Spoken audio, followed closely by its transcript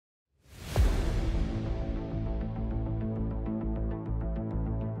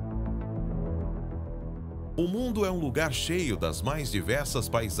O mundo é um lugar cheio das mais diversas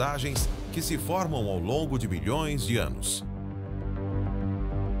paisagens que se formam ao longo de milhões de anos,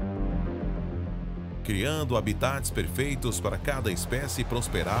 criando habitats perfeitos para cada espécie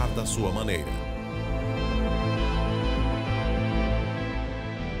prosperar da sua maneira.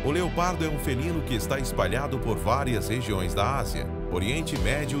 O leopardo é um felino que está espalhado por várias regiões da Ásia, Oriente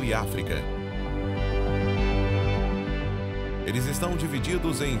Médio e África. Eles estão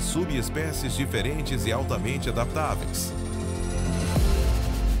divididos em subespécies diferentes e altamente adaptáveis.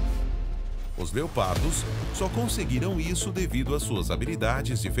 Os leopardos só conseguirão isso devido às suas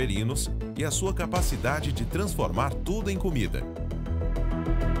habilidades de felinos e à sua capacidade de transformar tudo em comida.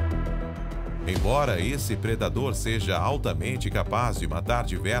 Embora esse predador seja altamente capaz de matar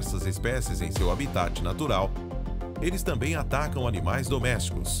diversas espécies em seu habitat natural, eles também atacam animais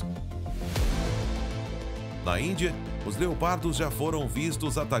domésticos. Na Índia, os leopardos já foram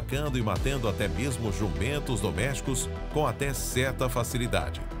vistos atacando e matando até mesmo jumentos domésticos com até certa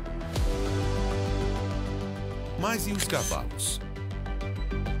facilidade. Mas e os cavalos?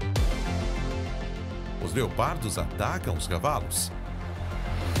 Os leopardos atacam os cavalos?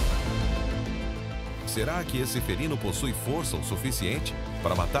 Será que esse felino possui força o suficiente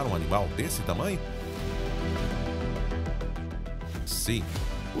para matar um animal desse tamanho? Sim,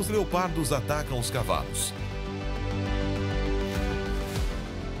 os leopardos atacam os cavalos.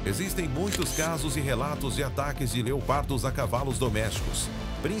 Existem muitos casos e relatos de ataques de leopardos a cavalos domésticos,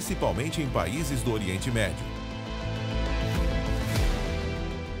 principalmente em países do Oriente Médio.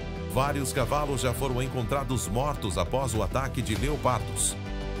 Vários cavalos já foram encontrados mortos após o ataque de leopardos.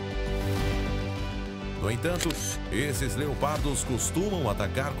 No entanto, esses leopardos costumam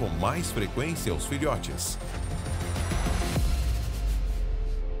atacar com mais frequência os filhotes.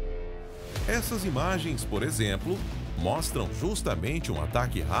 Essas imagens, por exemplo, mostram justamente um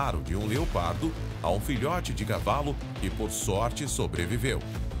ataque raro de um leopardo a um filhote de cavalo que, por sorte, sobreviveu.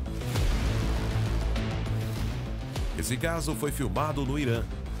 Esse caso foi filmado no Irã.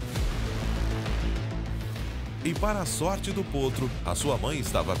 E para a sorte do potro, a sua mãe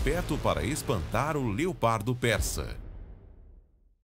estava perto para espantar o leopardo persa.